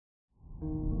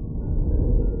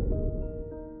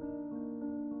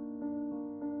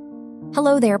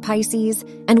Hello there, Pisces,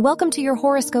 and welcome to your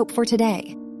horoscope for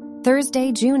today,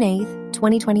 Thursday, June 8th,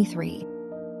 2023.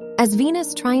 As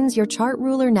Venus trines your chart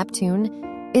ruler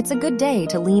Neptune, it's a good day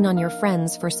to lean on your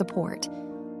friends for support.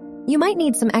 You might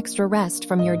need some extra rest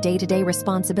from your day-to-day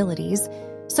responsibilities,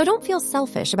 so don't feel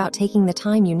selfish about taking the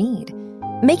time you need.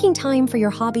 Making time for your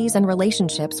hobbies and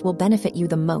relationships will benefit you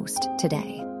the most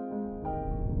today.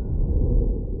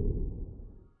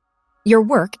 Your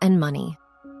work and money.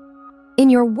 In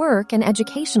your work and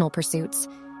educational pursuits,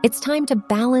 it's time to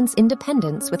balance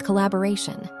independence with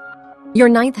collaboration. Your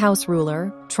ninth house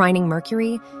ruler, trining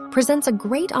Mercury, presents a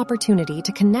great opportunity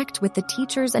to connect with the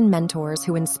teachers and mentors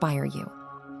who inspire you.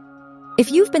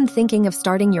 If you've been thinking of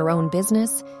starting your own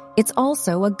business, it's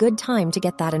also a good time to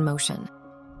get that in motion.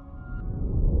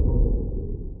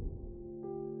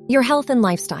 Your health and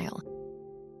lifestyle.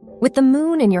 With the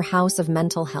moon in your house of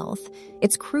mental health,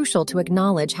 it's crucial to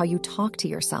acknowledge how you talk to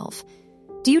yourself.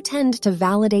 Do you tend to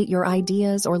validate your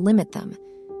ideas or limit them?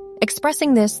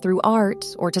 Expressing this through art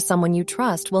or to someone you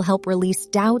trust will help release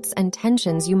doubts and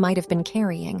tensions you might have been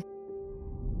carrying.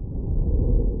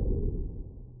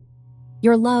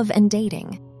 Your love and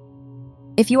dating.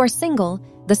 If you are single,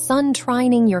 the sun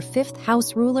trining your fifth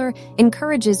house ruler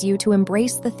encourages you to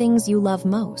embrace the things you love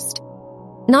most.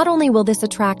 Not only will this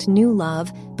attract new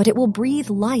love, but it will breathe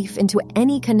life into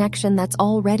any connection that's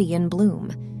already in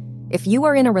bloom. If you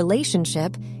are in a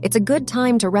relationship, it's a good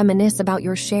time to reminisce about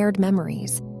your shared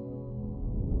memories.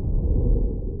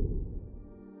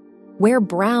 Wear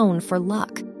brown for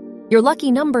luck. Your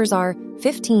lucky numbers are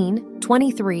 15,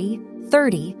 23,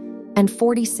 30, and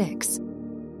 46.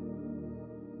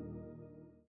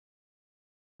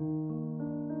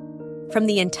 From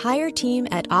the entire team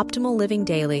at Optimal Living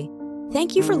Daily,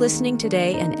 thank you for listening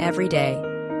today and every day.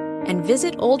 And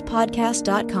visit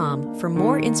oldpodcast.com for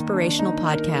more inspirational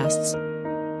podcasts.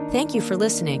 Thank you for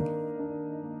listening.